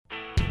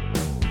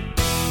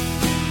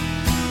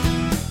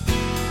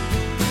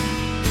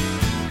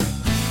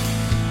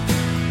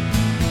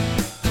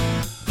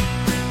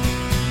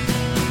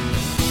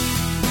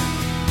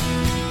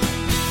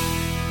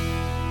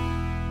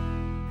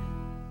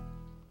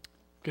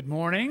Good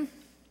morning,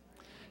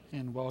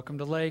 and welcome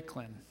to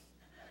Lakeland.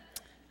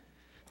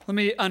 Let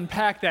me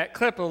unpack that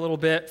clip a little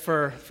bit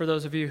for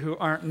those of you who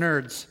aren't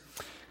nerds.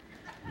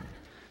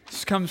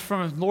 This comes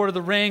from Lord of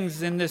the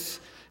Rings in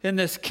this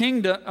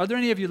kingdom. Are there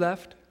any of you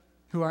left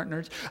who aren't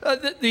nerds?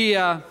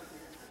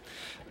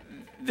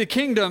 The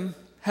kingdom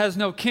has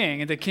no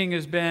king, and the king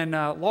has been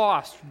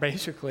lost,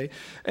 basically.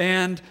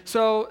 And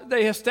so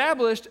they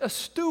established a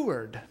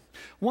steward,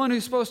 one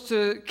who's supposed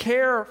to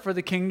care for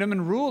the kingdom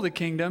and rule the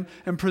kingdom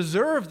and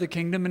preserve the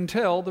kingdom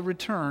until the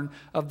return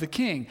of the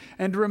king.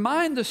 And to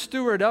remind the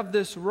steward of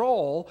this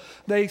role,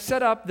 they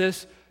set up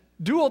this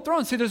dual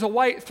throne. See, there's a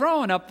white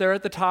throne up there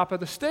at the top of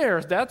the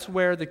stairs. That's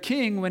where the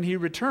king, when he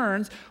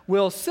returns,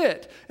 will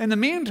sit. In the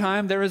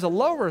meantime, there is a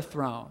lower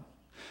throne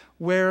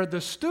where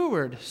the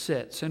steward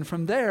sits, and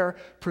from there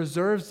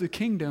preserves the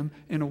kingdom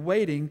in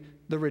awaiting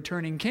the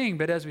returning king.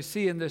 But as we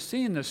see in this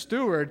scene, the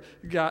steward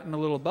gotten a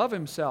little above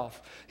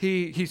himself.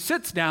 He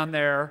sits down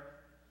there,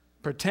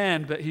 but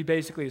he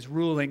basically is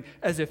ruling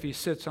as if he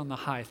sits on the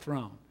high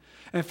throne.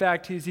 In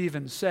fact, he's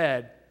even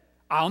said,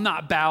 "I'll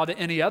not bow to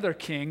any other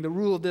king. The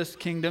rule of this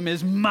kingdom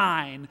is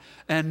mine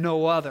and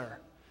no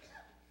other."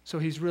 So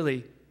he's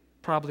really,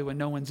 probably when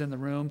no one's in the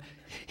room,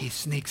 he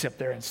sneaks up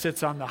there and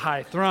sits on the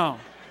high throne.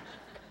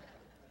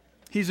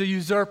 He's a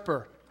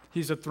usurper.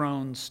 He's a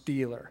throne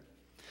stealer.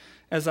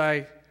 As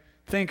I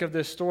think of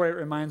this story, it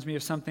reminds me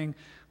of something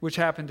which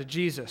happened to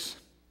Jesus.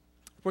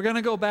 We're going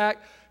to go back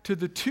to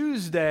the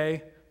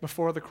Tuesday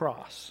before the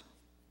cross.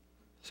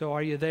 So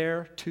are you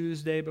there?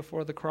 Tuesday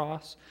before the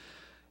cross?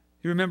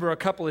 You remember a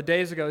couple of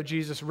days ago,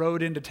 Jesus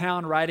rode into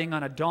town riding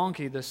on a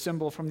donkey, the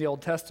symbol from the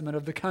Old Testament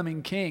of the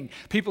coming king.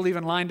 People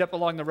even lined up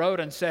along the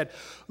road and said,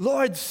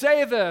 "Lord,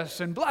 save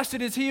us," and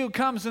 "Blessed is he who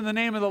comes in the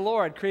name of the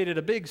Lord," created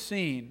a big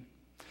scene.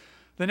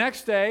 The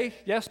next day,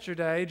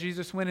 yesterday,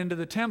 Jesus went into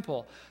the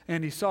temple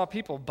and he saw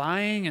people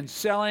buying and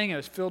selling. It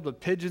was filled with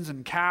pigeons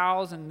and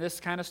cows and this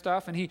kind of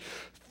stuff. And he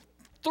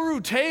threw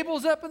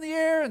tables up in the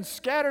air and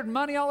scattered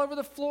money all over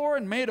the floor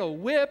and made a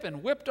whip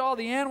and whipped all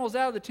the animals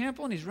out of the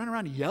temple. And he's running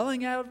around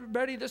yelling at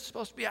everybody, "This is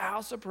supposed to be a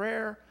house of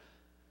prayer."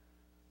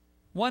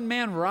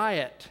 One-man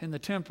riot in the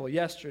temple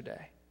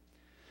yesterday.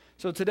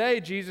 So today,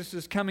 Jesus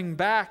is coming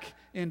back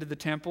into the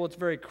temple. It's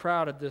very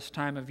crowded this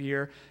time of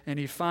year. And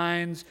he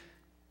finds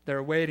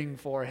they're waiting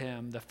for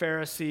him. The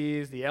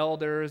Pharisees, the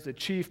elders, the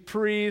chief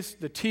priests,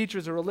 the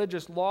teachers of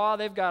religious law,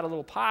 they've got a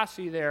little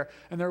posse there,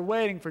 and they're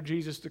waiting for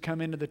Jesus to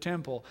come into the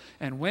temple.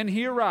 And when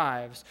he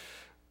arrives,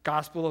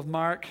 Gospel of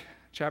Mark,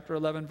 chapter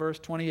 11, verse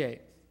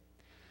 28,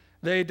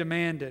 they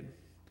demanded,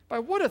 "By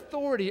what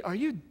authority are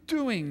you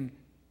doing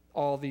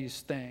all these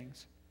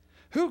things?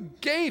 Who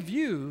gave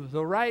you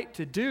the right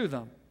to do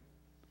them?"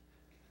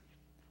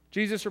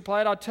 Jesus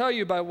replied, "I'll tell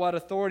you by what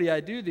authority I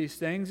do these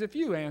things if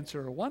you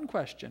answer one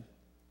question.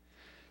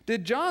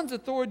 Did John's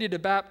authority to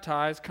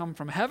baptize come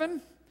from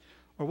heaven,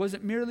 or was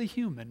it merely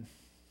human?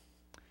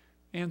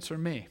 Answer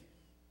me."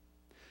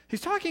 He's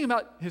talking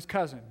about his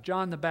cousin,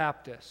 John the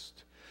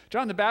Baptist.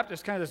 John the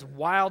Baptist, kind of this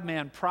wild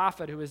man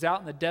prophet who was out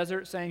in the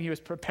desert saying he was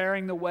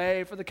preparing the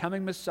way for the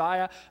coming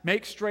Messiah,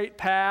 make straight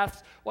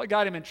paths. What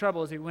got him in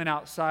trouble is he went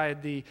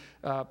outside the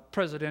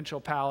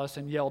presidential palace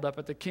and yelled up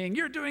at the king,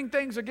 "You're doing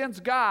things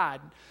against God."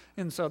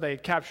 And so they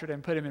captured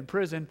him, put him in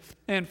prison,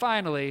 and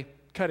finally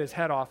cut his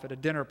head off at a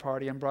dinner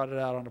party and brought it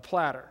out on a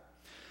platter.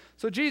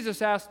 So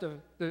Jesus asked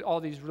all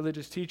these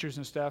religious teachers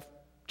and stuff,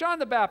 "John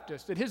the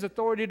Baptist, did his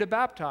authority to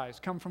baptize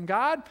come from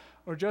God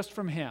or just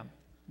from him?"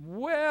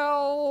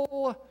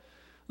 Well,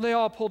 they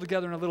all pulled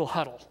together in a little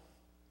huddle,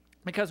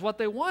 because what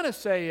they want to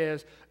say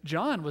is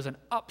John was an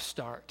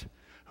upstart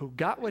who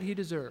got what he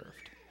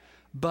deserved.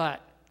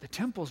 But the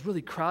temple's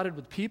really crowded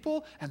with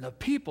people, and the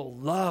people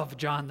love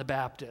John the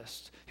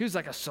Baptist. He was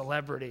like a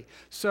celebrity.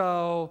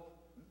 So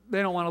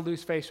they don't want to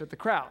lose face with the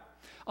crowd.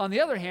 On the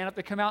other hand, if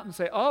they come out and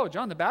say, "Oh,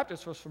 John the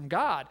Baptist was from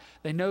God,"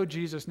 they know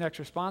Jesus' next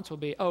response will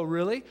be, "Oh,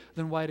 really?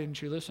 Then why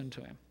didn't you listen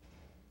to him?"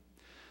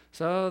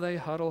 So they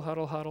huddle,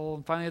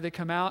 and finally they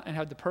come out and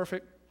have the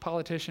perfect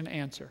politician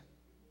answer.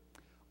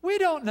 "We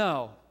don't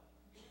know."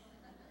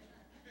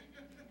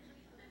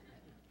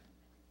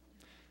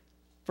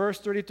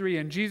 Verse 33,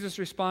 and Jesus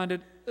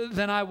responded,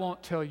 "Then I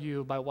won't tell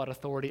you by what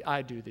authority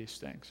I do these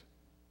things."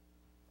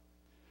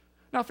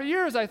 Now, for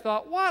years I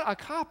thought, what a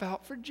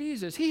cop-out for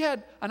Jesus. He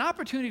had an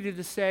opportunity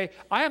to say,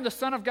 "I am the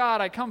Son of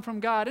God, I come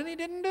from God," and he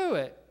didn't do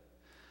it.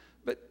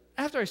 But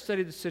after I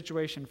studied the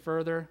situation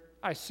further,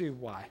 I see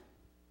why.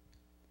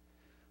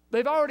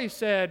 They've already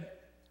said,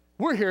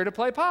 "We're here to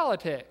play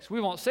politics.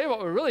 We won't say what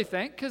we really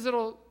think because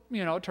it'll,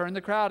 turn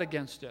the crowd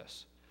against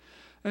us."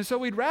 And so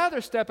we'd rather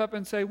step up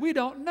and say, "We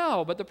don't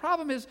know." But the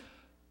problem is,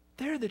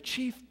 they're the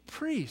chief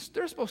priests.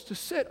 They're supposed to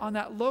sit on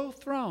that low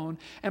throne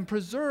and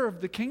preserve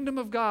the kingdom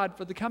of God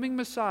for the coming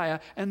Messiah,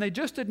 and they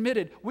just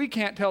admitted, we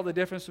can't tell the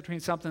difference between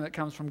something that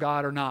comes from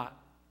God or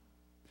not.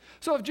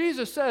 So if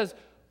Jesus says,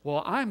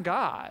 "Well, I'm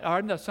God,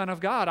 I'm the Son of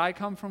God, I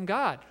come from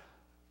God,"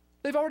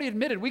 They've already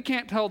admitted we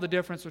can't tell the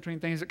difference between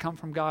things that come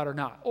from God or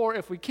not. Or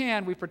if we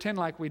can, we pretend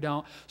like we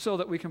don't so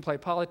that we can play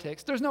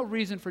politics. There's no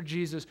reason for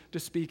Jesus to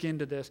speak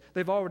into this.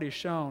 They've already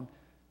shown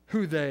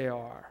who they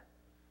are.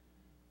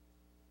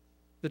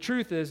 The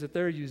truth is that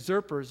they're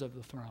usurpers of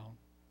the throne.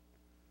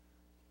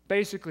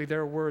 Basically,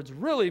 their words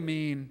really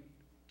mean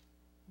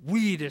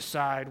we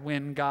decide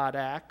when God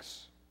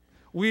acts.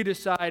 We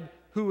decide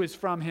who is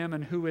from him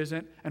and who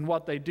isn't, and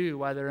what they do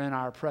while they're in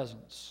our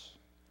presence.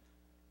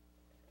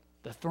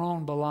 The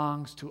throne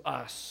belongs to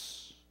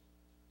us.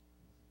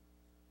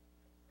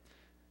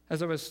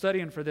 As I was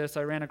studying for this,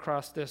 I ran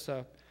across this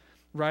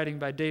writing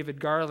by David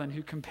Garland,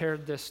 who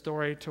compared this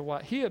story to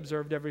what he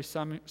observed every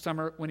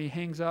summer when he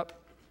hangs up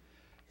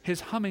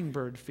his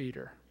hummingbird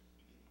feeder.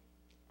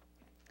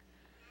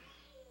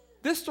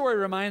 This story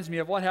reminds me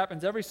of what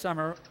happens every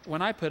summer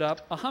when I put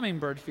up a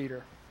hummingbird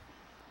feeder.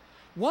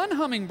 One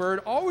hummingbird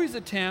always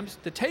attempts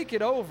to take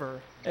it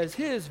over as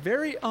his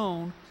very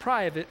own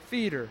private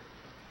feeder.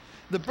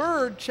 The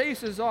bird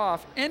chases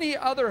off any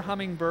other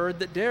hummingbird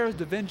that dares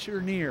to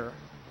venture near.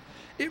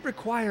 It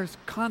requires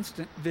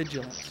constant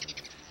vigilance.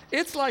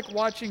 It's like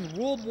watching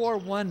World War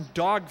I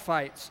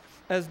dogfights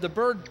as the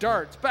bird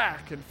darts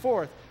back and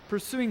forth,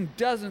 pursuing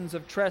dozens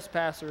of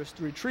trespassers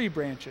through tree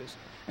branches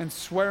and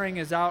swearing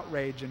his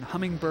outrage in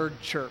hummingbird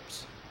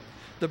chirps.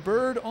 The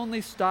bird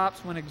only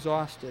stops when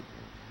exhausted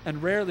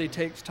and rarely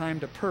takes time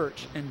to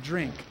perch and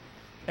drink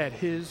at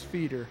his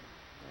feeder.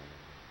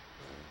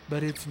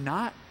 But it's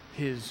not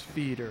his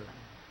feeder.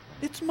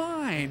 It's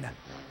mine.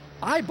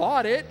 I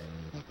bought it.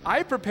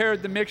 I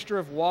prepared the mixture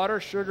of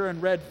water, sugar,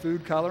 and red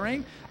food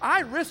coloring.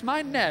 I risked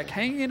my neck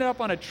hanging it up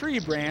on a tree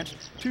branch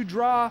to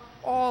draw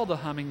all the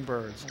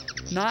hummingbirds,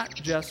 not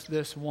just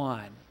this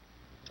one.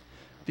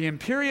 The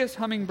imperious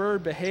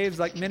hummingbird behaves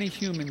like many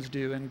humans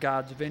do in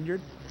God's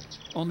vineyard,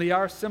 only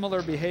our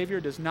similar behavior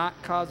does not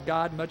cause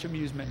God much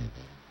amusement.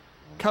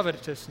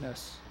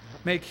 Covetousness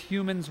makes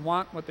humans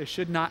want what they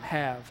should not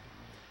have.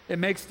 It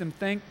makes them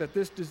think that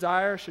this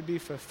desire should be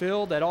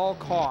fulfilled at all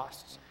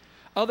costs.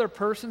 Other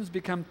persons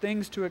become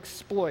things to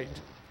exploit,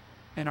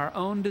 and our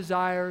own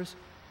desires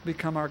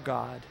become our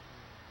God.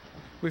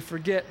 We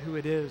forget who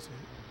it is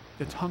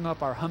that's hung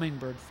up our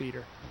hummingbird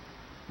feeder.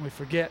 We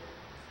forget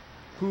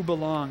who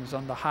belongs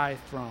on the high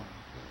throne.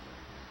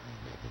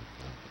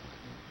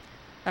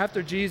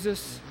 After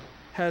Jesus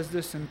has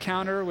this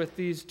encounter with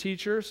these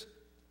teachers,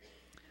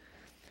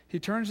 he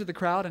turns to the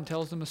crowd and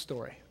tells them a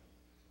story.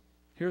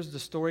 Here's the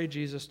story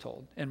Jesus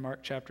told in Mark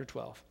chapter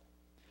 12.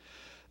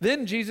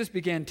 Then Jesus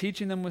began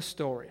teaching them with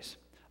stories.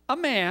 A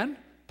man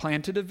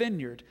planted a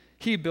vineyard.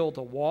 He built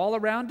a wall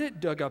around it,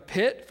 dug a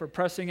pit for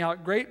pressing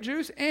out grape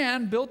juice,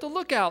 and built a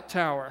lookout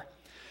tower.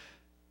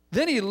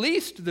 Then he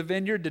leased the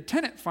vineyard to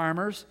tenant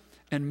farmers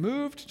and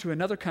moved to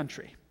another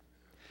country.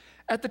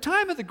 At the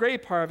time of the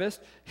grape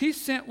harvest, he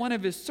sent one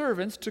of his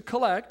servants to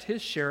collect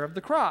his share of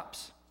the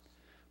crops.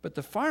 But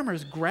the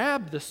farmers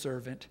grabbed the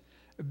servant,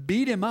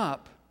 beat him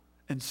up,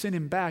 and sent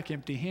him back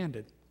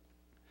empty-handed.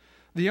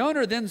 The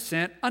owner then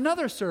sent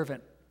another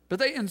servant, but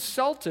they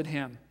insulted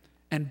him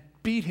and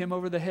beat him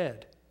over the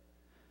head.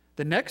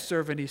 The next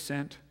servant he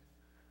sent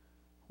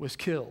was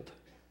killed.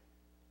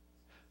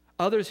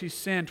 Others he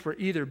sent were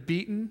either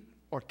beaten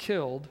or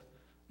killed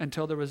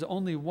until there was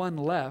only one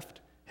left,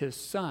 his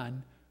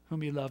son,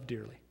 whom he loved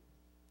dearly.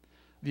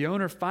 The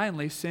owner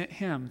finally sent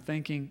him,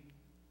 thinking,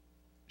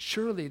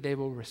 surely they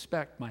will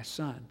respect my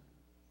son.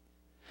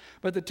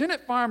 But the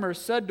tenant farmers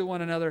said to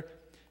one another,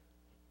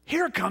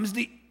 here comes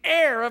the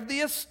heir of the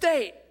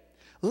estate.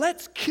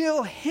 Let's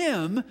kill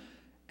him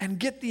and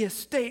get the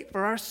estate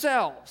for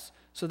ourselves.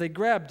 So they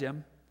grabbed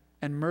him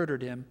and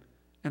murdered him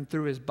and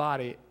threw his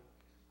body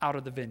out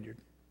of the vineyard.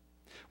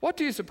 What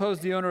do you suppose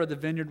the owner of the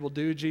vineyard will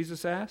do?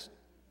 Jesus asked.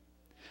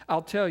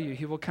 I'll tell you,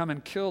 he will come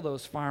and kill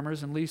those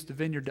farmers and lease the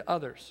vineyard to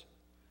others.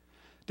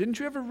 Didn't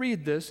you ever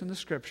read this in the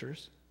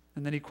scriptures?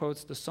 And then he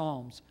quotes the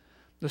Psalms.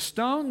 The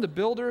stone the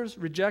builders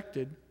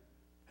rejected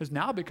has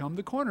now become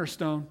the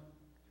cornerstone.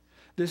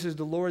 This is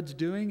the Lord's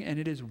doing, and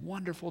it is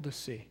wonderful to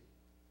see.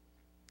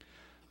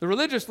 The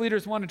religious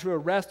leaders wanted to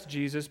arrest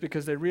Jesus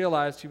because they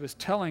realized he was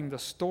telling the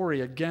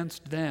story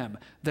against them.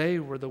 They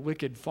were the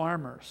wicked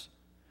farmers.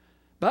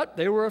 But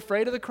they were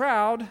afraid of the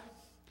crowd,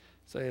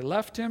 so they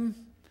left him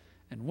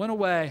and went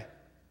away.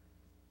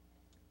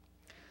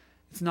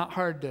 It's not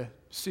hard to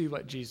see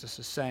what Jesus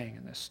is saying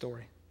in this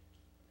story.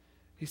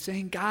 He's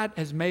saying God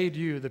has made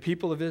you, the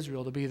people of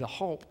Israel, to be the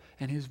hope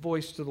and his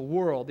voice to the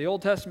world. The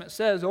Old Testament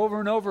says over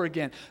and over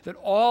again that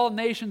all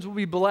nations will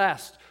be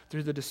blessed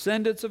through the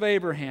descendants of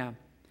Abraham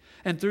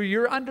and through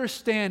your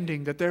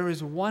understanding that there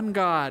is one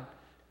God,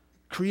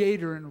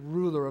 creator and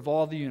ruler of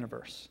all the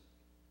universe.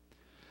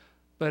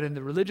 But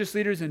the religious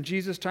leaders in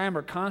Jesus' time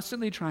are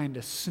constantly trying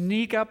to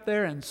sneak up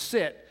there and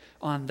sit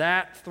on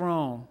that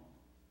throne.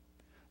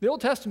 The Old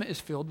Testament is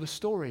filled with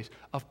stories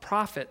of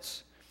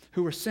prophets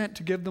who were sent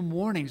to give them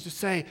warnings, to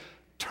say,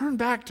 turn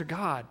back to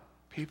God,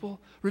 people.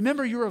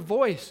 Remember you're a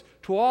voice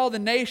to all the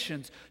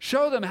nations.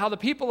 Show them how the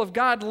people of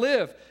God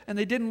live. And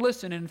they didn't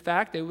listen. In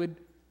fact, they would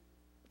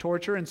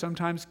torture and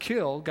sometimes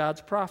kill God's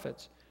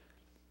prophets.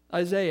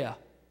 Isaiah,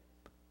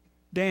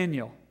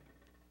 Daniel,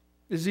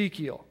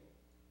 Ezekiel,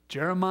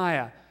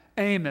 Jeremiah,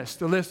 Amos,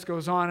 the list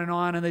goes on,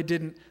 and they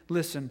didn't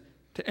listen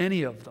to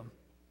any of them.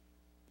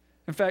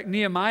 In fact,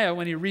 Nehemiah,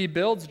 when he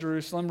rebuilds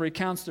Jerusalem,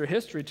 recounts their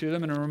history to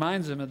them and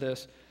reminds them of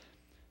this.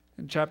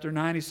 In chapter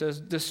 9, he says,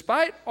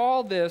 "Despite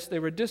all this, they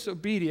were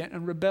disobedient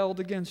and rebelled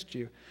against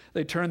you.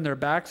 They turned their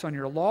backs on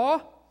your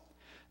law.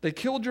 They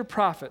killed your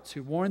prophets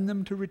who warned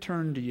them to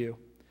return to you.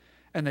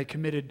 And they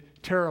committed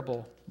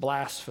terrible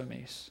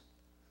blasphemies."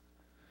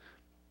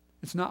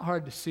 It's not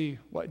hard to see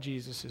what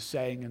Jesus is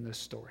saying in this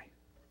story.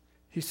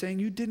 He's saying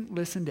you didn't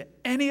listen to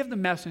any of the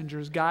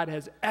messengers God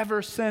has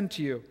ever sent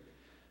you.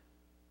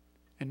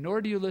 And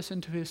nor do you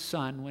listen to his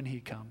son when he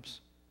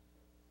comes.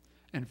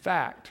 In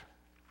fact,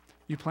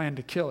 you plan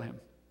to kill him.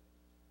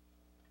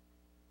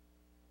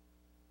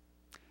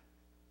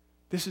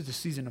 This is the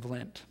season of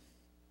Lent.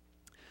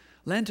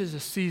 Lent is a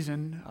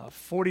season of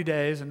 40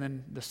 days, and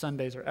then the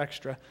Sundays are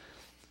extra.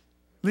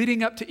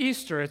 Leading up to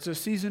Easter, it's a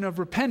season of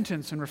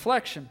repentance and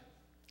reflection.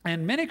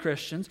 And many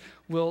Christians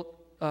will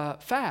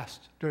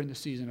fast during the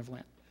season of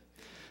Lent.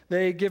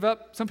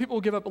 Some people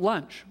will give up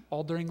lunch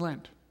all during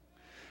Lent.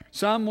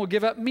 Some will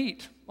give up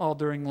meat all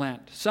during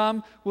Lent.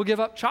 Some will give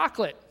up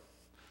chocolate.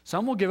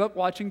 Some will give up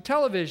watching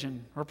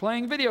television or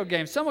playing video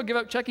games. Some will give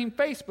up checking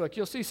Facebook.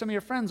 You'll see some of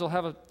your friends will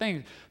have a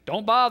thing,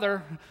 "Don't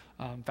bother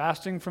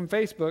fasting from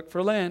Facebook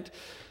for Lent."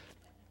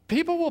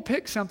 People will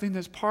pick something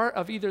that's part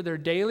of either their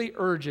daily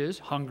urges,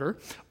 hunger,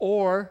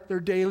 or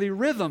their daily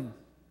rhythm.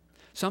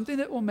 Something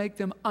that will make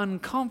them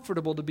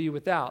uncomfortable to be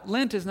without.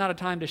 Lent is not a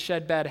time to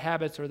shed bad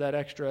habits or that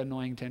extra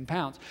annoying 10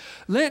 pounds.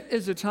 Lent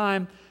is a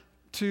time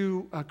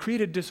to create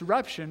a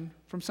disruption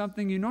from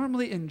something you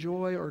normally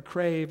enjoy or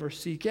crave or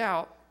seek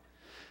out,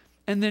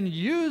 and then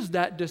use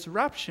that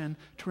disruption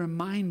to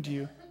remind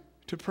you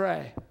to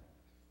pray.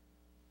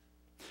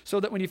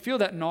 So that when you feel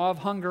that gnaw of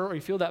hunger or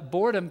you feel that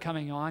boredom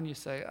coming on, you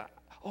say,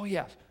 "Oh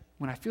yes,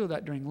 when I feel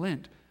that during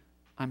Lent,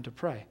 I'm to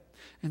pray."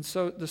 And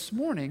so this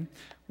morning,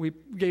 we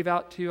gave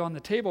out to you on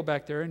the table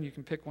back there, and you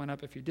can pick one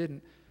up if you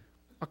didn't,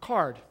 a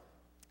card.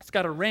 It's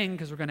got a ring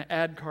because we're going to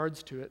add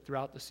cards to it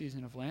throughout the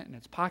season of Lent, and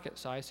it's pocket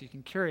size so you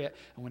can carry it.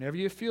 And whenever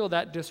you feel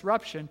that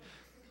disruption,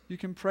 you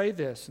can pray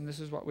this, and this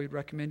is what we'd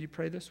recommend you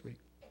pray this week.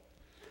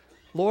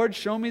 "Lord,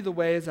 show me the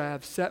ways I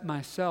have set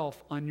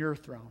myself on your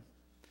throne,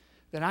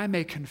 that I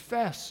may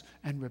confess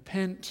and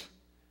repent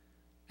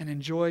and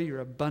enjoy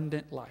your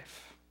abundant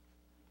life."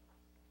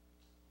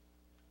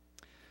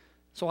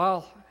 So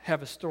I'll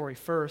have a story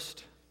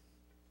first.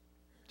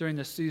 During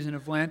this season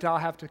of Lent, I'll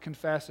have to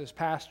confess as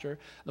pastor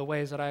the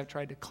ways that I have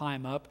tried to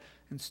climb up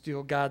and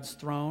steal God's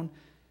throne.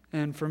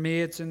 And for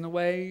me, it's in the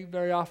way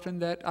very often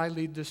that I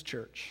lead this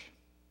church.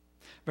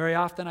 Very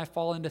often I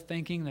fall into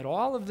thinking that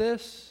all of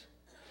this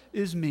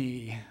is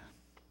me.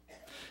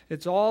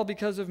 It's all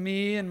because of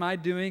me and my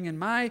doing and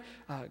my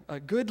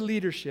good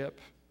leadership.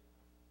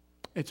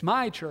 It's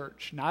my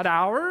church, not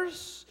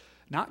ours,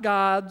 not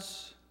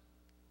God's,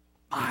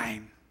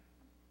 mine.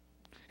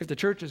 If the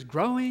church is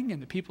growing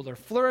and the people are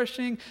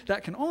flourishing,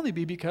 that can only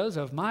be because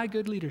of my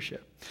good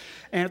leadership.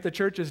 And if the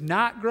church is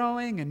not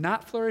growing and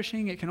not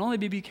flourishing, it can only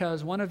be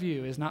because one of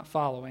you is not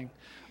following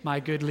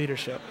my good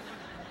leadership.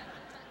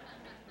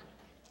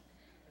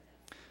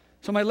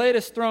 So my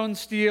latest throne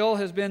steal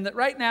has been that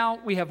right now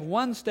we have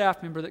one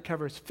staff member that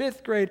covers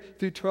 5th grade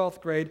through 12th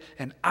grade,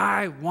 and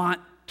I want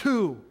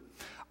 2.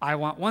 I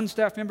want one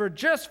staff member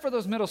just for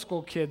those middle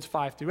school kids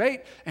 5 through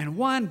 8, and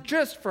one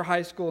just for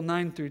high school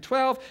 9 through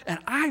 12, and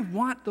I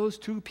want those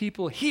 2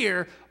 people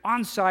here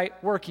on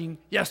site working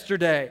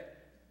yesterday.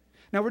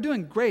 Now, we're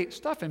doing great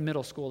stuff in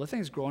middle school. The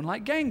thing's growing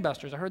like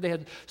gangbusters. I heard they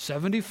had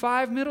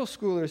 75 middle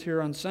schoolers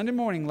here on Sunday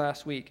morning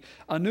last week,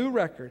 a new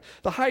record.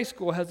 The high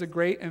school has a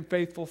great and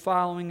faithful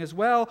following as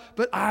well,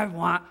 but I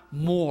want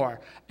more.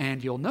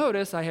 And you'll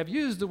notice I have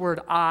used the word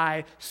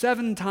I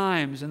 7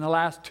 times in the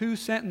last 2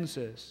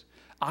 sentences.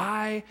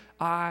 I,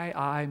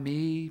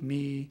 me.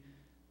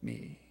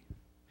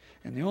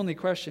 And the only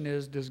question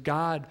is, does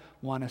God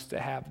want us to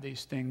have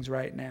these things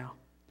right now?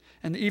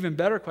 And the even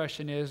better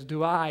question is,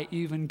 do I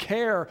even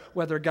care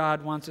whether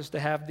God wants us to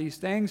have these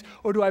things,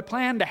 or do I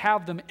plan to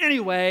have them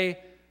anyway?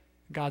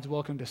 God's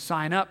welcome to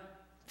sign up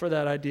for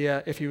that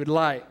idea if he would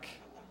like.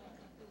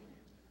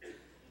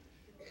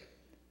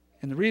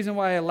 And the reason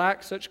why I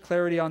lack such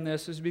clarity on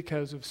this is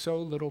because of so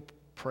little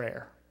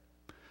prayer.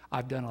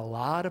 I've done a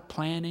lot of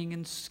planning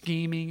and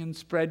scheming and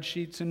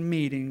spreadsheets and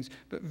meetings,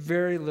 but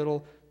very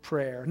little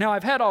prayer. Now,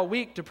 I've had all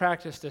week to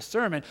practice this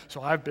sermon,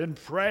 so I've been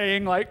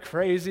praying like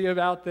crazy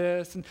about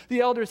this, and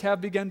the elders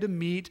have begun to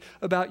meet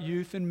about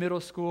youth and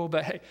middle school,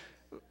 but hey,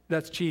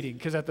 that's cheating,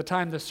 because at the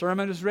time the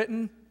sermon was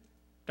written,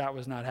 that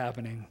was not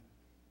happening.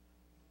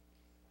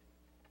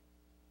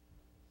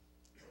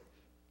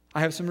 I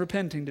have some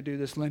repenting to do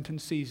this Lenten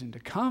season, to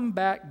come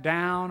back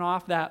down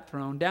off that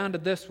throne, down to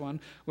this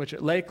one, which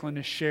at Lakeland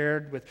is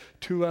shared with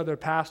 2 other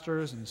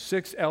pastors and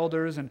 6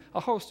 elders and a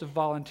host of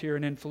volunteer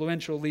and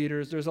influential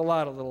leaders. There's a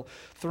lot of little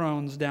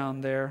thrones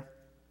down there.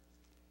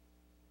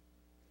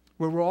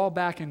 where we're all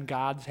back in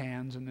God's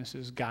hands, and this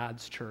is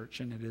God's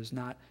church, and it is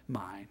not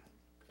mine.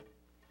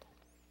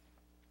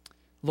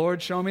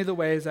 Lord, show me the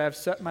ways I have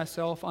set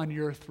myself on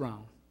your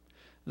throne,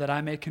 that I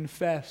may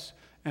confess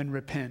and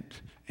repent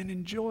and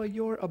enjoy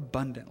your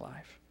abundant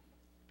life.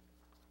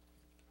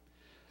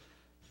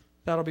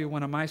 That'll be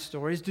one of my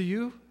stories. Do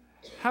you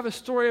have a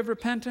story of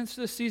repentance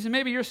this season?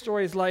 Maybe your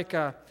story is like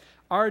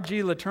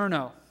R.G.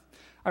 Letourneau.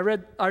 I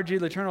read R.G.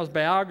 Letourneau's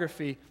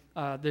biography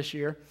this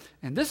year,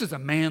 and this is a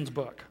man's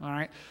book, all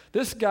right?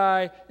 This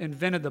guy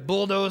invented the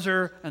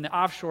bulldozer and the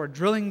offshore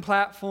drilling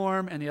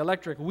platform and the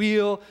electric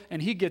wheel,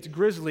 and he gets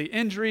grisly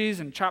injuries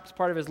and chops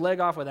part of his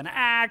leg off with an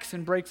axe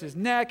and breaks his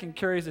neck and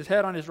carries his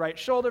head on his right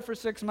shoulder for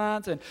 6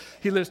 months, and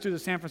he lives through the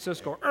San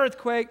Francisco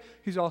earthquake.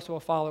 He's also a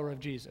follower of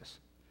Jesus.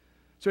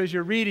 So as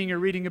you're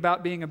reading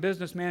about being a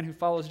businessman who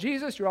follows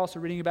Jesus. You're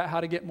also reading about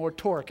how to get more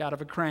torque out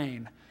of a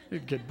crane. A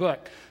good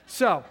book.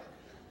 So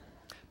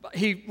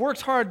he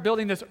works hard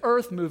building this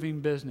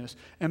earth-moving business,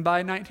 and by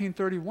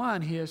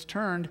 1931, he has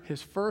turned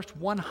his first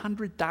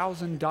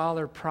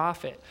 $100,000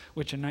 profit,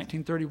 which in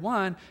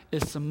 1931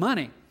 is some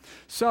money.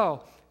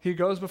 So he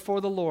goes before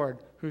the Lord,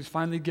 who's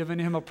finally given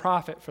him a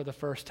profit for the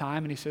first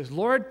time, and he says,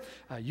 Lord,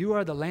 you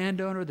are the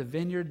landowner, the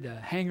vineyard, the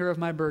hanger of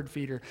my bird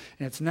feeder,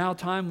 and it's now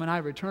time when I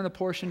return a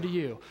portion to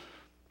you.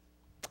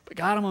 But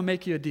God, I'm going to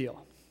make you a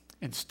deal.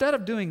 Instead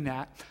of doing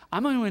that,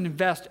 I'm going to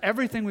invest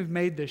everything we've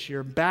made this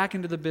year back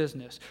into the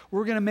business.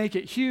 We're going to make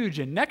it huge.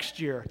 And next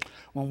year,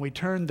 when we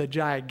turn the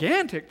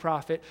gigantic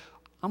profit,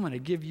 I'm going to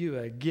give you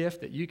a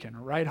gift that you can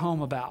write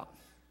home about.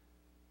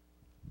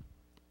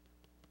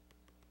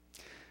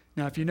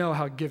 Now, if you know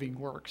how giving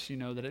works, you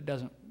know that it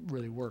doesn't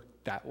really work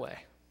that way.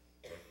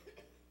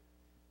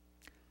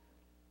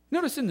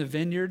 Notice in the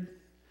vineyard,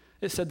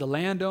 it said the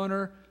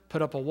landowner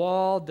put up a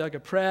wall, dug a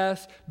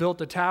press, built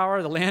a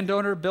tower. The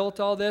landowner built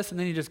all this, and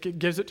then he just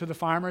gives it to the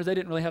farmers. They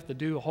didn't really have to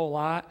do a whole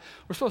lot.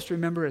 We're supposed to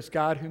remember it's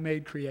God who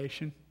made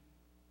creation.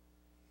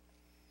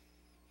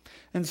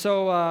 And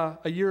so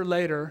a year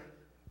later,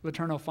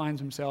 Letourneau finds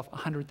himself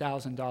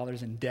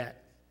 $100,000 in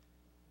debt.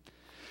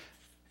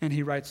 And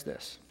he writes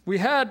this: We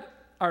had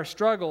our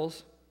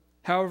struggles.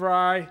 However,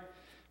 I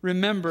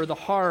remember the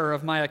horror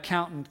of my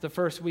accountant the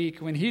first week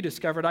when he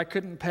discovered I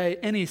couldn't pay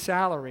any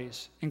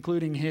salaries,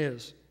 including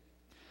his.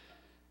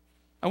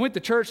 I went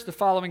to church the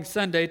following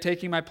Sunday,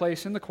 taking my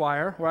place in the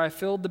choir, where I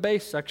filled the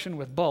bass section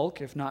with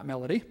bulk, if not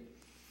melody.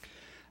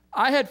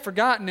 I had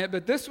forgotten it,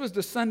 but this was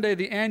the Sunday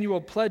the annual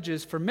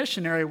pledges for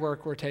missionary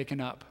work were taken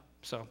up,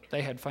 so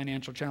they had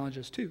financial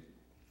challenges too.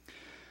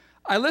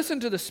 I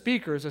listened to the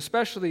speakers,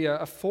 especially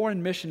a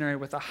foreign missionary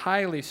with a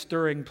highly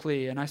stirring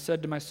plea, and I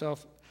said to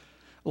myself,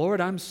 Lord,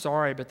 I'm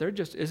sorry, but there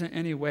just isn't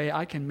any way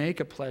I can make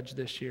a pledge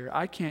this year.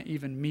 I can't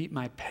even meet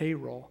my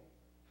payroll.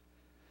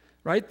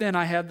 Right then,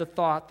 I had the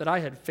thought that I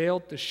had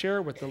failed to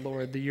share with the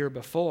Lord the year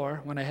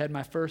before when I had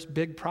my first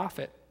big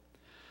profit,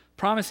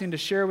 promising to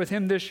share with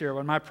him this year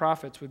when my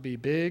profits would be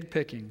big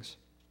pickings.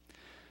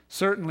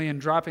 Certainly, in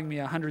dropping me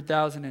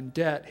 $100,000 in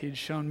debt, he'd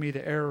shown me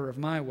the error of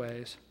my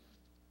ways.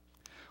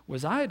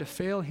 Was I to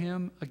fail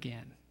him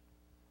again?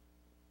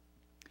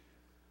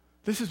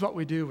 This is what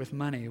we do with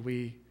money.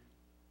 We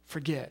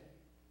forget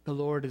the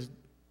Lord is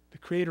the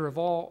creator of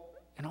all,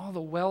 and all the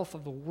wealth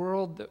of the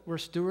world that we're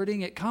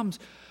stewarding. It comes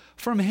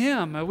from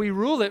him. We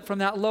rule it from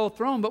that low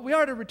throne, but we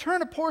are to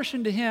return a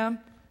portion to him.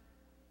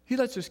 He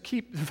lets us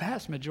keep the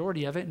vast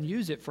majority of it and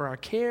use it for our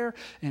care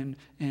and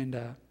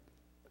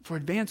for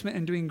advancement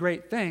and doing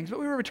great things. But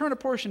we return a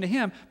portion to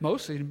him,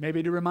 mostly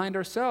maybe to remind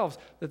ourselves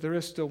that there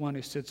is still one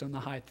who sits on the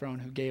high throne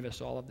who gave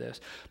us all of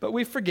this. But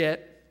we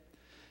forget,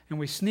 and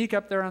we sneak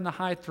up there on the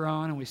high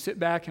throne, and we sit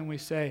back and we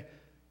say,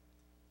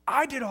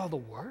 I did all the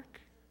work.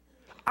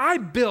 I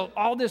built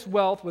all this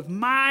wealth with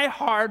my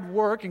hard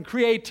work and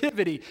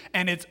creativity,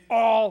 and it's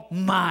all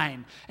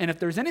mine. And if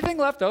there's anything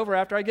left over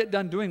after I get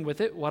done doing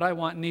with it what I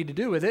want and need to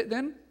do with it,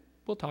 then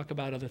we'll talk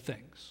about other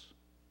things.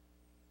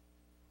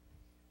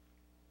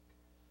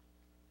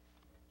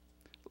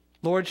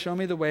 Lord, show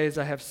me the ways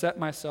I have set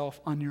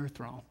myself on your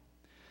throne,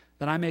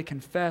 that I may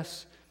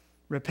confess,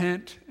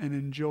 repent, and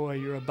enjoy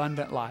your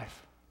abundant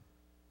life.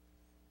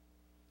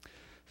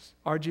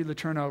 R.G.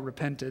 Letourneau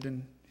repented,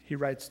 and he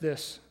writes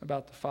this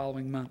about the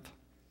following month.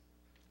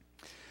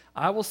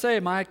 I will say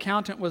my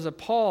accountant was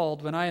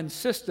appalled when I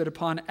insisted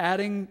upon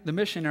adding the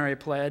missionary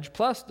pledge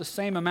plus the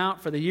same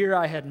amount for the year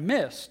I had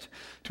missed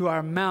to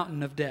our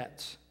mountain of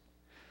debts.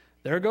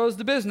 There goes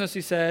the business,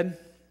 he said.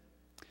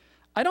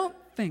 I don't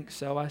think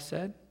so, I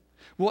said.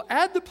 We'll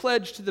add the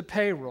pledge to the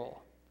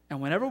payroll,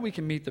 and whenever we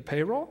can meet the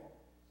payroll,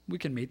 we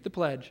can meet the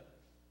pledge.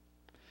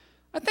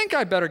 I think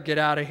I better get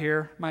out of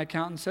here, my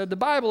accountant said. The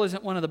Bible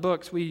isn't one of the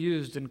books we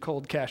used in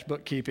cold cash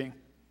bookkeeping.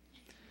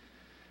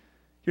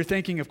 You're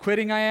thinking of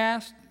quitting, I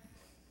asked.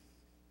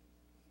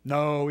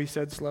 No, he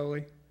said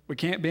slowly. We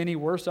can't be any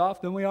worse off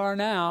than we are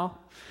now.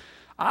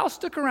 I'll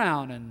stick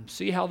around and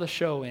see how the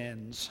show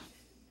ends.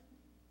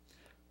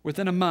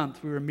 Within a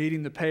month, we were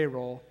meeting the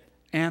payroll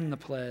and the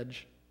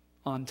pledge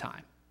on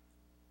time.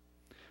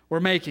 We're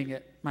making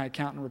it, my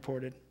accountant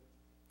reported.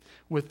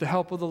 With the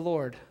help of the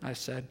Lord, I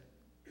said.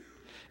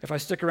 if I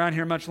stick around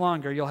here much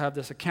longer, you'll have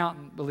this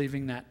accountant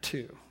believing that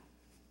too.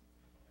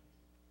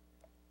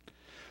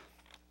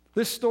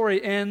 This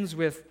story ends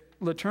with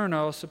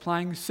Letourneau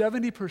supplying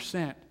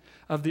 70%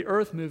 of the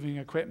earth-moving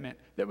equipment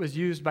that was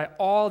used by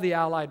all the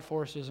Allied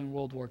forces in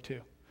World War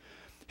II.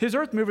 His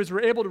earth movers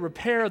were able to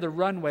repair the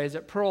runways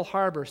at Pearl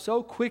Harbor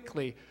so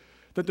quickly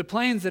that the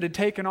planes that had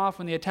taken off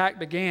when the attack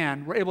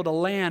began were able to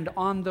land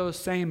on those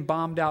same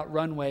bombed-out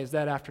runways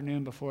that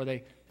afternoon before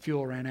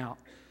fuel ran out.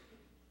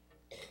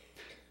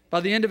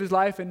 By the end of his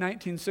life in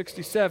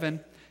 1967,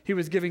 he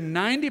was giving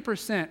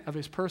 90% of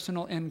his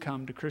personal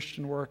income to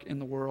Christian work in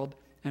the world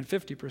and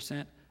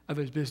 50% of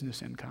his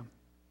business income.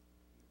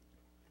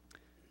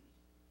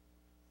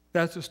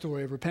 That's the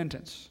story of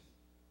repentance.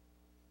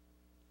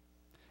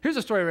 Here's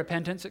a story of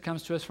repentance that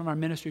comes to us from our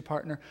ministry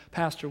partner,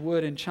 Pastor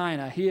Wood in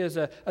China. He is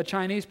a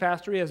Chinese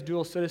pastor. He has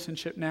dual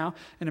citizenship now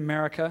in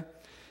America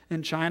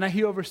and China.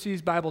 He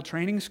oversees Bible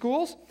training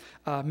schools,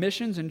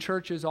 missions, and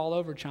churches all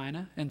over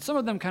China. And some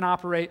of them can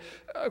operate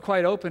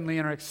quite openly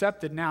and are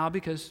accepted now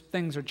because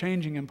things are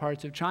changing in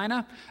parts of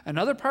China. And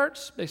other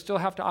parts, they still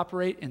have to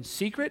operate in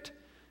secret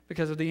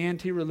because of the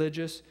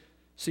anti-religious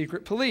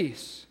secret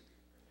police.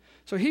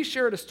 So he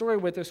shared a story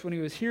with us when he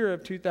was here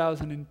of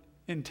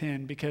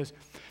 2010 because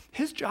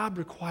his job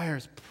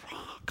requires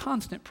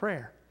constant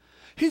prayer.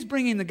 He's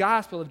bringing the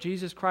gospel of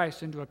Jesus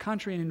Christ into a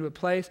country and into a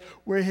place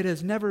where it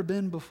has never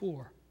been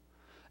before.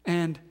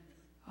 And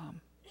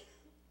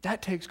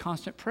that takes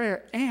constant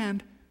prayer,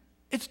 and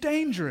it's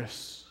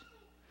dangerous.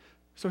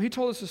 So he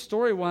told us a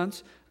story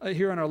once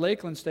here on our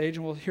Lakeland stage,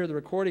 and we'll hear the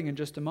recording in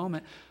just a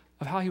moment,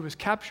 of how he was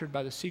captured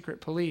by the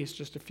secret police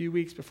just a few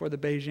weeks before the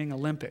Beijing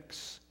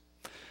Olympics.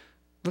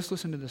 Let's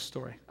listen to this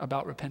story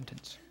about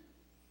repentance.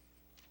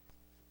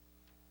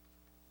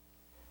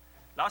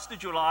 Last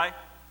July,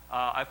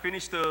 I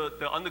finished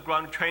the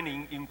underground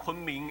training in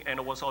Kunming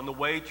and was on the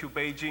way to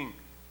Beijing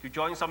to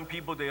join some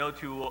people there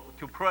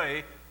to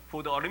pray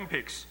for the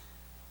Olympics.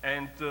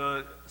 And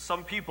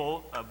some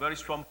people, very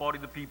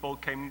strong-bodied people,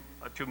 came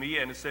to me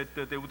and said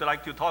that they would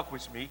like to talk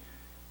with me.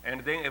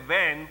 And then a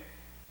van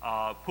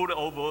pulled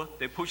over.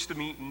 They pushed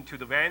me into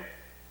the van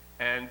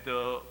and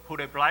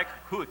put a black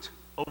hood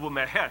over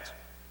my head.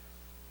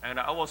 And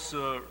I was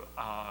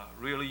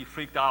really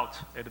freaked out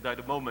at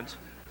that moment.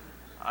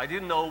 I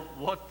didn't know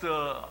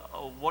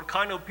what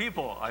kind of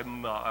people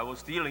I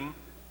was dealing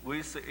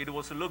with. It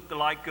looked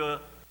like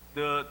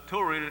the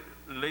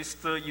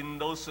tourists in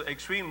those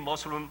extreme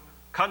Muslim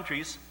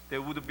countries. They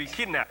would be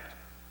kidnapped.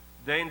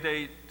 Then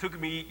they took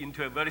me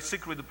into a very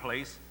secret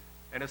place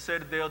and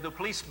said they are the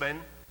policemen.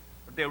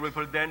 They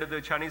represent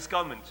the Chinese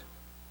government.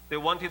 They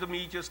wanted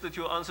me just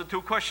to answer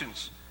 2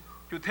 questions,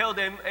 to tell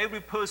them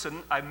every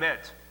person I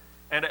met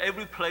and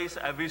every place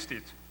I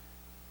visited.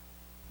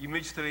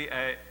 Immediately,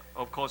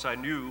 of course, I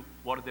knew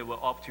what they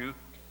were up to.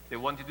 They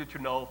wanted to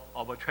know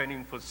our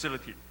training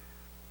facility.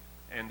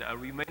 And I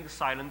remained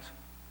silent.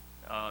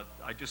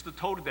 I just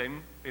told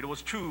them it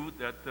was true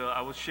that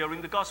I was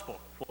sharing the gospel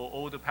for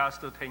all the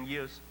past 10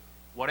 years.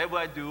 Whatever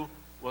I do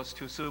was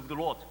to serve the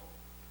Lord.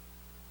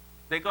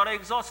 They got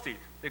exhausted.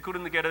 They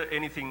couldn't get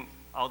anything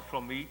out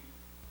from me.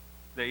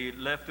 They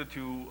left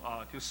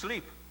to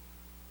sleep.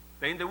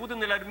 Then they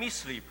wouldn't let me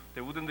sleep.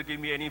 They wouldn't give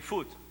me any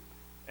food.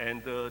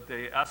 And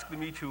they asked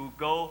me to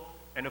go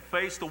and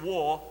face the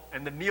wall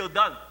and kneel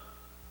down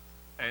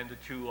and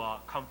to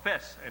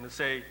confess and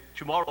say,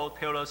 tomorrow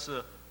tell us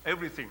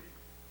everything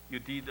you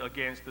did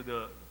against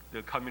the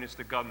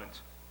communist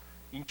government.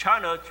 In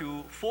China,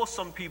 to force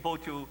some people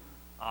to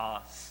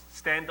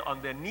stand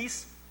on their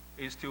knees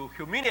is to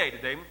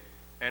humiliate them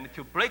and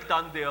to break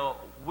down their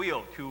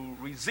will to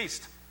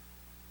resist.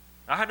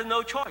 I had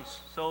no choice,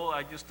 so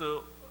I just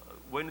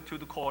went to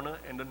the corner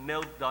and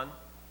knelt down.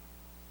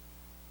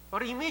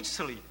 But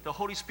immediately, the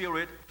Holy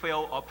Spirit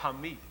fell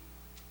upon me.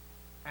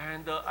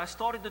 And I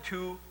started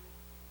to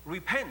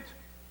repent,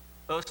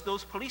 as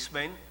those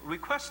policemen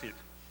requested.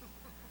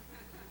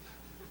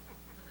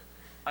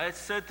 I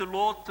said,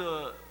 Lord,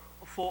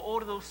 for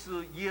all those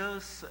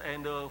years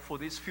and for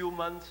these few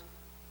months,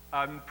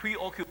 I'm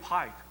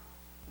preoccupied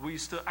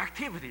with the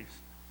activities.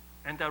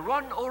 And I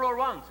run all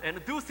around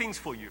and do things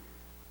for you.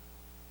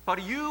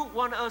 But you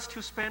want us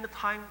to spend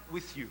time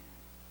with you.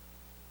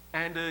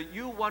 And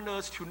you want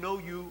us to know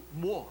you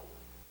more.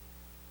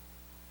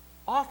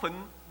 Often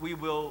we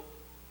will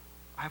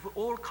have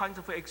all kinds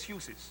of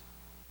excuses.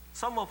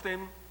 Some of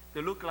them,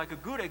 they look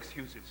like good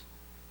excuses.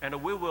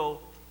 And we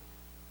will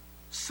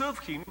serve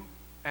him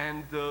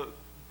and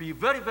be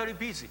very, very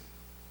busy.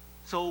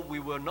 So we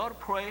will not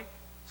pray,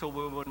 so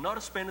we will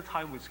not spend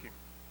time with him.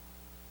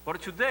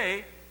 But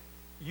today,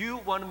 you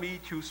want me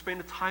to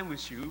spend time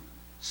with you,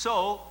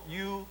 so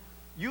you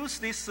use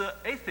this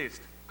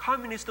atheist,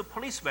 communist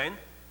policeman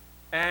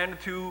and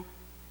to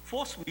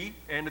force me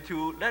and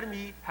to let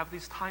me have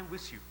this time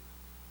with you.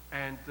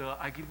 And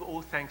I give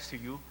all thanks to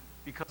you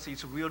because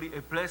it's really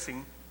a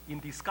blessing in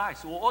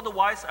disguise. Or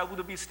otherwise, I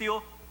would be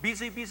still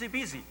busy.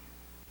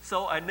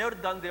 So I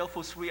knelt down there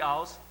for 3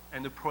 hours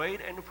and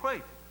prayed and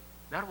prayed.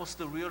 That was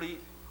really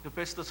the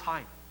best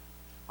time.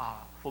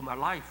 for my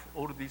life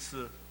all this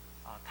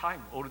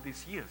time, all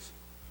these years.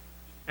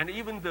 And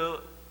even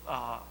the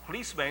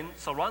policemen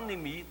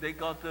surrounding me, they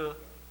got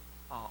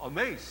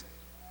amazed.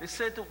 They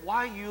said,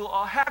 "Why you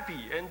are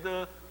happy?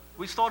 And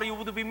we thought you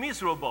would be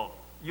miserable.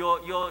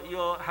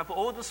 You have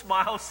all the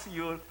smiles.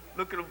 You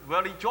look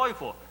very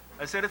joyful."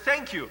 I said,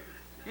 "Thank you."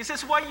 He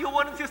says, "Why you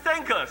wanted to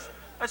thank us?"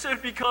 I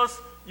said, "Because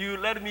you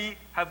let me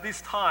have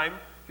this time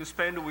to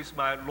spend with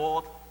my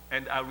Lord,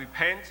 and I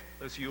repent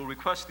as you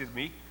requested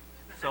me."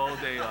 So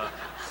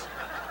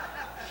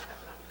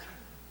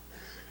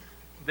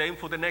then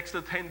for the next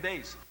 10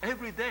 days,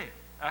 every day,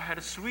 I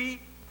had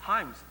 3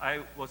 times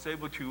I was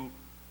able to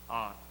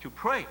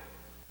pray,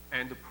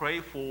 and pray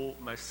for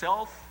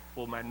myself,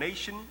 for my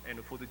nation,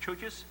 and for the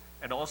churches,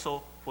 and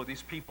also for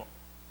these people.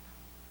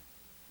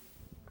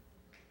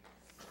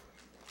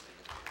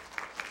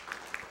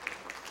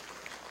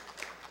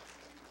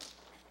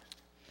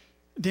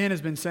 Dan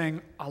has been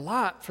saying a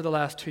lot for the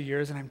last 2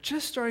 years, and I'm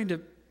just starting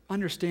to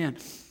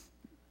understand,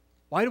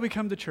 why do we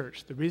come to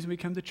church? The reason we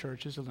come to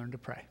church is to learn to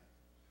pray.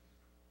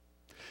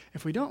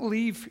 If we don't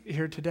leave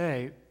here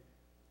today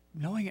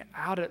knowing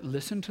how to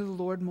listen to the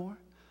Lord more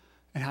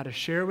and how to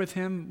share with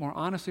him more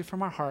honestly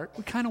from our heart,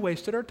 we kind of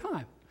wasted our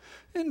time.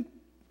 And,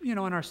 in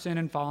our sin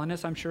and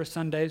fallenness, I'm sure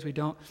Sundays we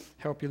don't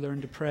help you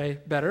learn to pray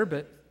better,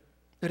 but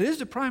it is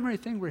the primary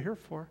thing we're here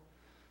for,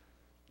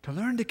 to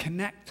learn to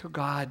connect to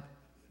God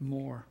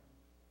more.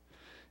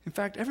 In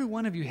fact, every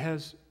one of you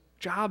has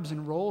jobs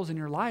and roles in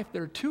your life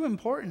that are too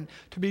important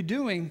to be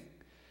doing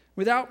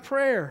without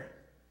prayer.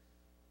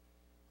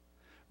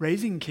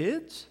 Raising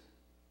kids?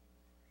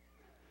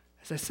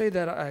 As I say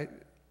that, I'm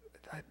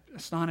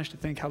astonished to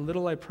think how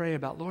little I pray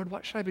about, Lord,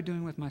 what should I be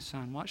doing with my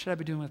son? What should I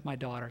be doing with my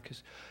daughter?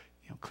 Because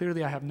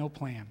clearly I have no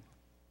plan.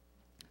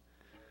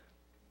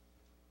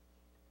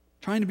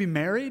 Trying to be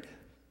married?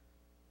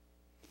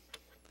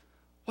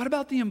 What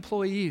about the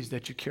employees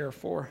that you care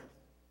for?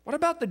 What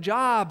about the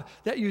job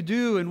that you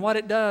do and what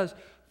it does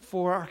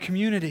for our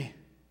community?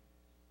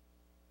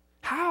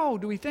 How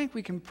do we think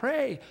we can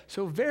pray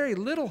so very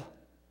little?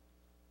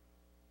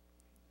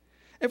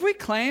 If we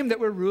claim that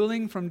we're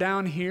ruling from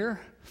down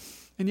here,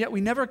 and yet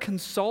we never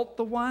consult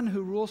the one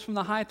who rules from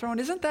the high throne,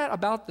 isn't that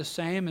about the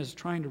same as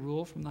trying to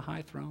rule from the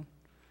high throne?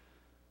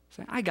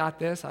 Saying, I got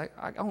this. I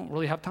don't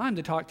really have time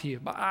to talk to you,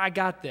 but I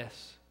got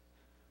this.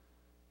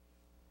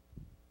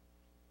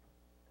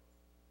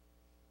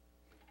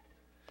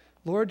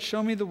 Lord,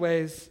 show me the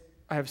ways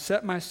I have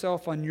set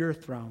myself on your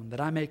throne,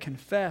 that I may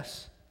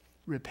confess,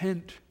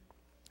 repent,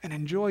 and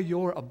enjoy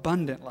your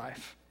abundant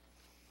life.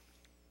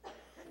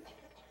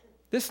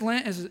 This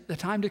Lent is the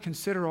time to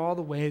consider all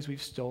the ways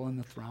we've stolen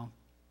the throne.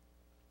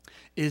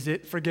 Is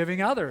it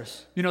forgiving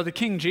others? The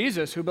King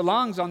Jesus, who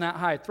belongs on that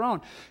high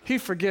throne, he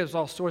forgives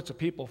all sorts of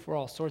people for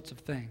all sorts of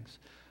things.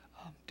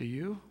 Do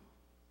you?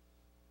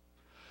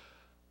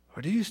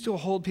 Or do you still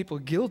hold people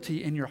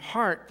guilty in your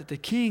heart that the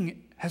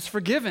King has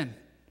forgiven?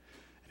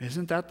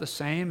 Isn't that the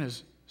same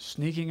as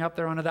sneaking up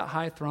there onto that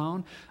high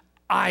throne?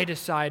 I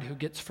decide who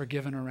gets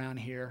forgiven around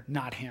here,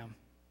 not him.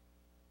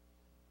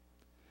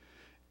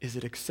 Is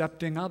it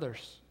accepting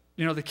others?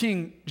 The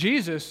King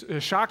Jesus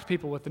shocked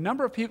people with the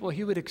number of people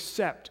he would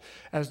accept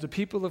as the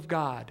people of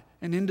God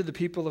and into the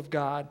people of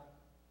God.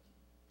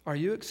 Are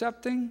you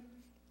accepting?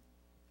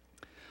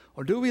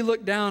 Or do we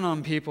look down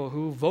on people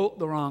who vote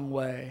the wrong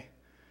way,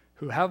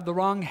 who have the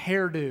wrong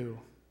hairdo,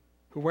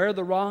 who wear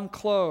the wrong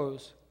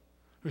clothes,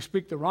 who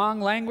speak the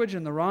wrong language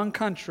in the wrong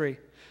country?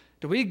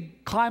 Do we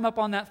climb up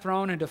on that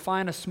throne and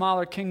define a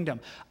smaller kingdom?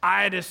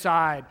 I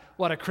decide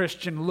what a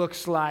Christian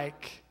looks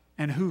like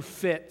and who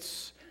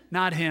fits,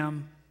 not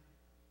him.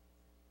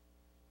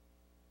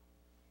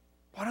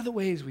 What are the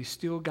ways we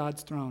steal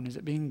God's throne? Is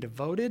it being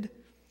devoted?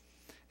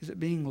 Is it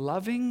being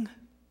loving?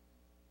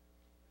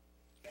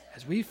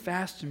 As we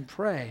fast and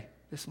pray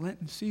this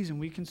Lenten season,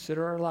 we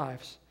consider our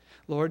lives.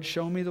 Lord,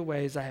 show me the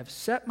ways I have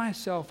set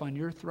myself on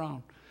your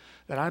throne,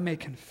 that I may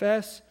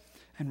confess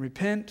and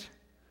repent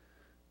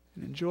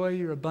and enjoy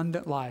your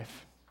abundant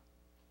life.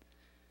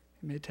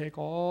 It may take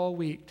all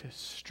week to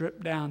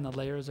strip down the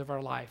layers of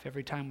our life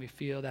every time we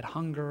feel that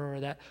hunger or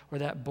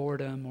that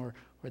boredom or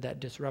that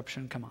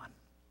disruption. Come on.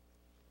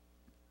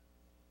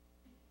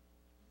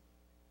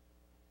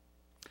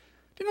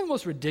 Do you know the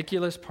most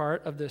ridiculous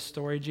part of this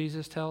story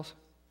Jesus tells?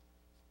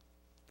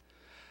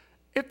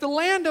 If the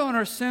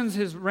landowner sends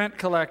his rent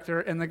collector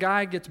and the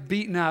guy gets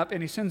beaten up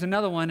and he sends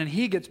another one and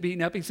he gets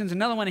beaten up, he sends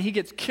another one and he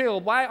gets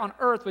killed, why on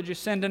earth would you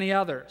send any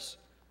others?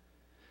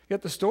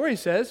 Yet the story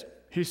says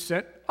he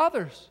sent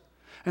others.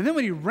 And then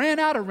when he ran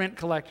out of rent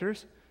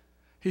collectors,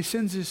 he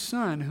sends his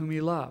son whom he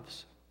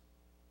loves.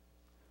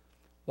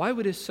 Why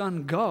would his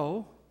son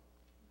go,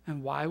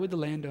 and why would the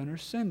landowner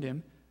send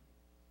him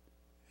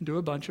into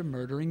a bunch of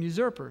murdering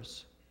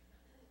usurpers?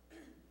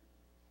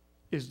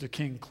 Is the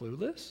king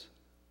clueless?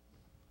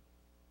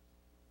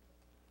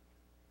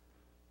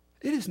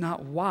 It is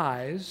not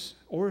wise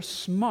or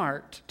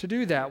smart to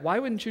do that. Why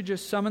wouldn't you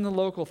just summon the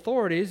local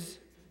authorities,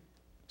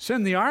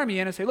 send the army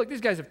in and say, look,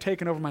 these guys have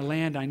taken over my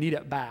land, I need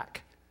it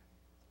back.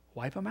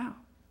 Wipe them out.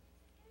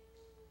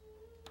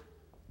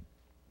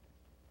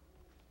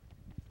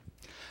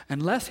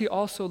 unless he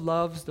also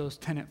loves those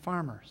tenant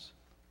farmers.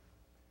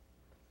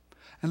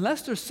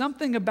 Unless there's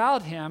something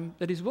about him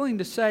that he's willing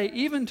to say,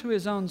 even to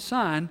his own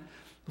son,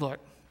 look,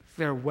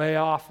 they're way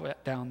off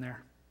down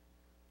there.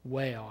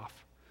 Way off.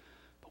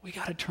 But we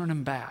got to turn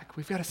him back.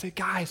 We've got to say,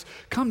 guys,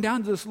 come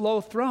down to this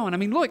low throne. I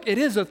mean, look, it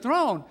is a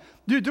throne.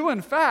 You do,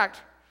 in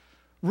fact,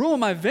 rule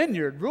my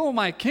vineyard, rule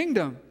my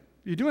kingdom.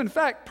 You do, in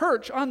fact,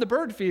 perch on the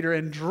bird feeder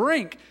and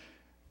drink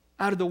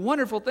out of the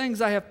wonderful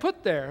things I have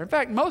put there. In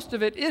fact, most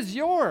of it is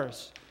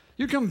yours.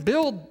 You can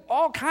build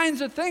all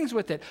kinds of things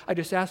with it. I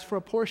just ask for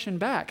a portion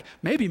back,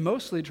 maybe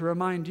mostly to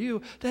remind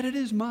you that it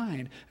is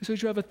mine, so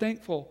that you have a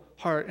thankful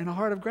heart and a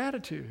heart of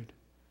gratitude.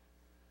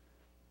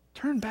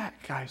 Turn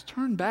back, guys,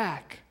 turn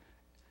back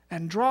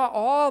and draw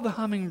all the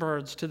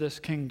hummingbirds to this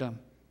kingdom.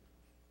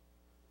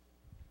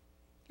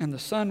 And the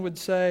son would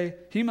say,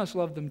 he must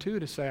love them too,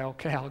 to say,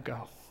 okay, I'll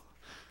go.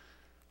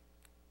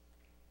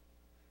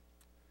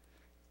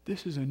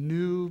 This is a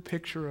new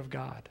picture of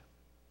God.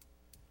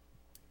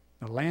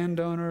 The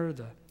landowner,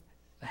 the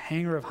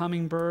hanger of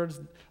hummingbirds,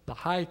 the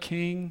high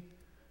king,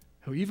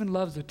 who even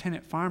loves the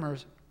tenant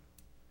farmers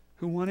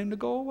who want him to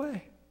go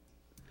away.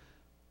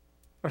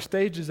 Our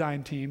stage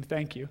design team,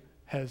 thank you,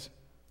 has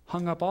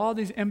hung up all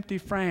these empty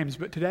frames,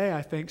 but today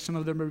I think some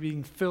of them are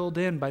being filled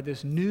in by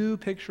this new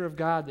picture of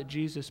God that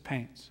Jesus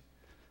paints.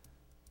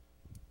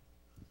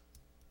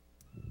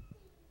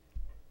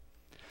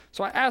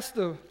 So I asked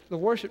the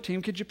worship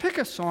team, could you pick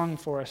a song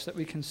for us that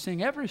we can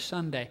sing every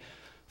Sunday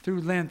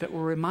through Lent that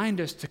will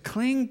remind us to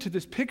cling to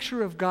this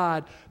picture of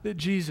God that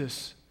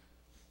Jesus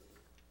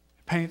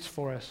paints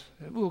for us.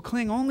 That we will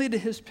cling only to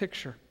his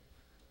picture.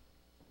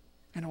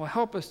 And it will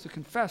help us to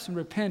confess and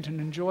repent and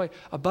enjoy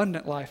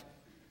abundant life.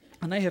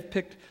 And they have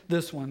picked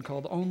this one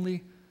called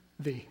Only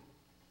Thee.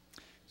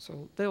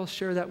 So they'll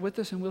share that with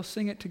us and we'll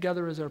sing it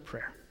together as our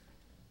prayer.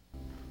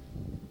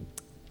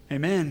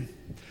 Amen.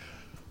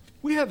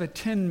 We have a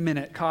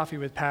 10-minute coffee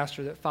with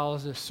Pastor that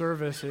follows this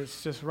service.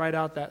 It's just right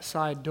out that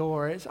side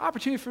door. It's an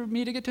opportunity for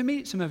me to get to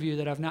meet some of you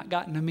that I've not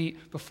gotten to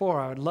meet before.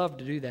 I would love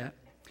to do that.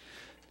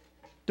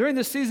 During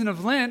this season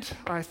of Lent,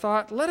 I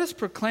thought, let us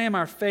proclaim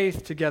our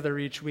faith together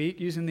each week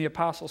using the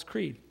Apostles'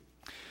 Creed.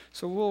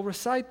 So we'll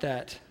recite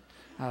that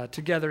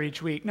together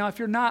each week. Now, if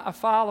you're not a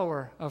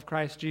follower of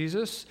Christ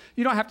Jesus,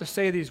 you don't have to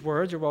say these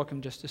words. You're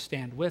welcome just to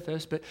stand with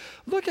us. But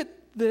look at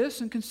this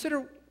and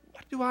consider,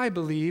 what do I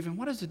believe, and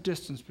what is the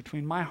distance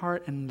between my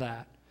heart and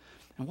that?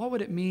 And what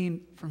would it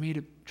mean for me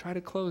to try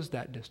to close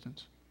that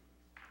distance?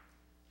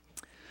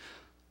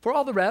 For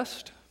all the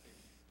rest,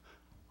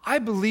 I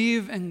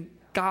believe in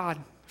God,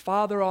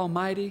 Father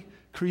Almighty,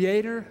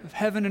 creator of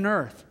heaven and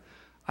earth.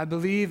 I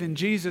believe in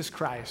Jesus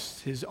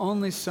Christ, his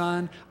only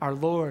Son, our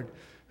Lord,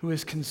 who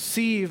was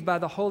conceived by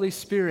the Holy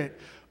Spirit,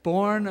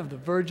 born of the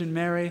Virgin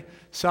Mary,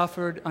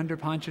 suffered under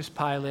Pontius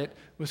Pilate,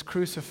 was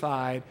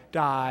crucified,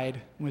 died,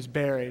 and was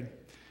buried.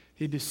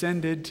 He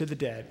descended to the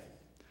dead.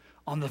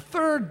 On the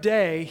third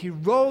day, he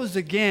rose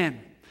again.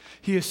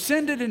 He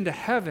ascended into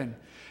heaven.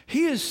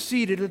 He is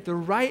seated at the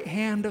right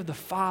hand of the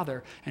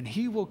Father, and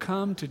he will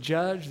come to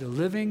judge the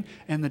living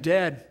and the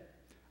dead.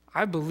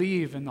 I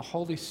believe in the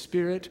Holy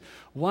Spirit,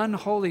 one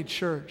holy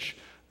church,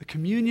 the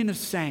communion of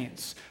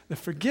saints, the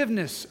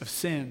forgiveness of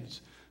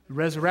sins, the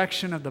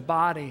resurrection of the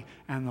body,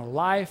 and the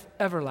life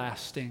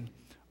everlasting.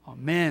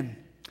 Amen.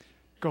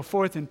 Go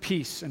forth in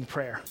peace and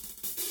prayer.